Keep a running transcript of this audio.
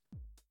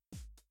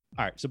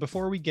All right. So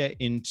before we get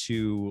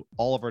into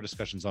all of our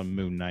discussions on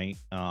Moon Knight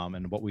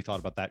and what we thought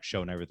about that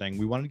show and everything,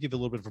 we wanted to give a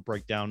little bit of a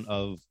breakdown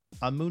of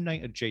a Moon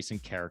Knight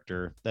adjacent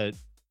character that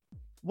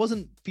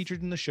wasn't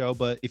featured in the show,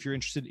 but if you're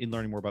interested in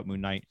learning more about Moon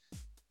Knight,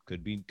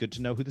 could be good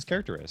to know who this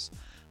character is.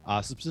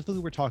 Specifically,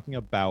 we're talking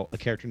about a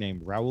character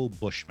named Raoul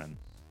Bushman.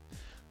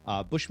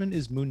 Bushman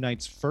is Moon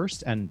Knight's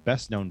first and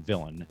best-known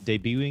villain,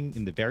 debuting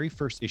in the very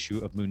first issue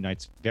of Moon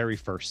Knight's very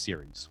first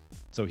series.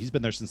 So he's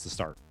been there since the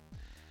start.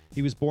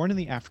 He was born in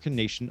the African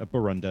nation of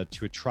Burunda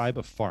to a tribe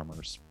of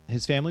farmers.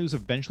 His family was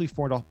eventually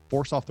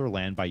forced off their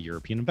land by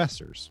European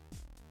investors,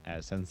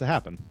 as tends to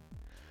happen.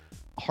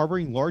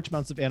 Harboring large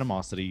amounts of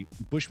animosity,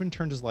 Bushman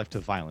turned his life to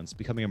violence,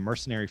 becoming a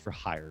mercenary for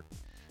hire.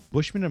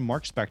 Bushman and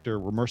Mark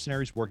Spector were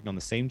mercenaries working on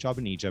the same job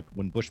in Egypt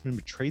when Bushman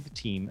betrayed the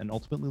team and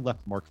ultimately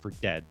left Mark for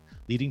dead,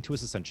 leading to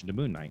his ascension to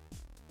Moon Knight.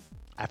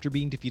 After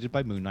being defeated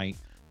by Moon Knight,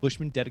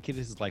 Bushman dedicated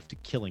his life to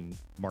killing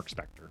Mark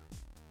Spector.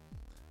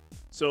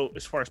 So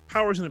as far as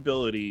powers and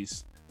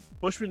abilities,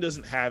 Bushman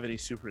doesn't have any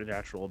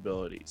supernatural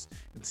abilities.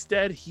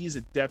 Instead, he's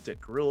adept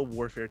at guerrilla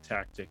warfare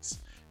tactics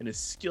and is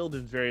skilled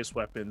in various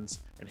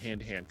weapons and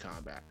hand-to-hand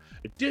combat.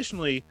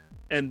 Additionally,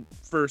 and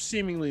for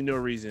seemingly no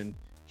reason,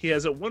 he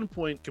has at one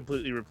point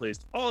completely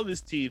replaced all of his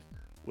teeth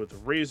with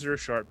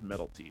razor-sharp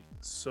metal teeth.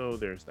 So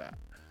there's that.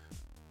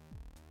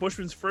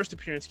 Bushman's first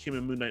appearance came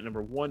in Moon Knight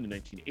number 1 in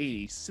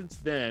 1980. Since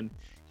then,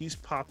 he's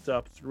popped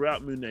up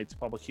throughout Moon Knight's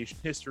publication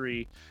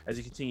history as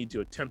he continued to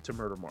attempt to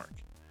murder Mark.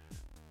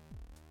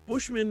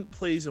 Bushman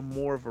plays a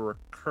more of a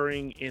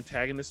recurring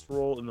antagonist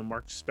role in the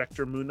Mark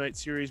Spector Moon Knight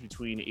series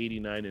between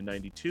 89 and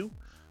 92.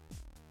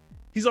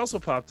 He's also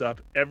popped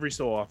up every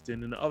so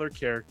often in other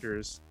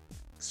characters'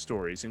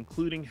 stories,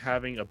 including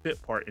having a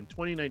bit part in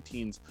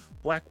 2019's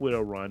Black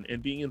Widow run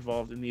and being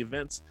involved in the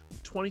events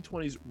of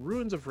 2020's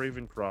Ruins of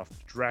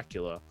Ravencroft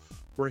Dracula,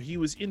 where he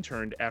was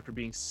interned after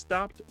being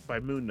stopped by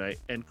Moon Knight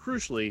and,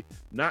 crucially,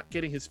 not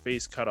getting his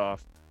face cut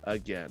off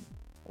again.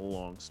 A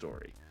long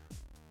story.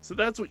 So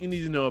that's what you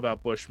need to know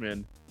about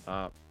Bushman.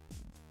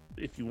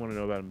 If you want to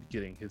know about him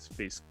getting his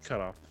face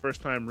cut off the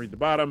first time, read the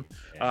bottom.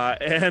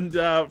 And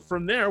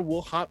from there,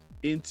 we'll hop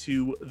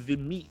into the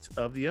meat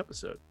of the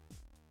episode.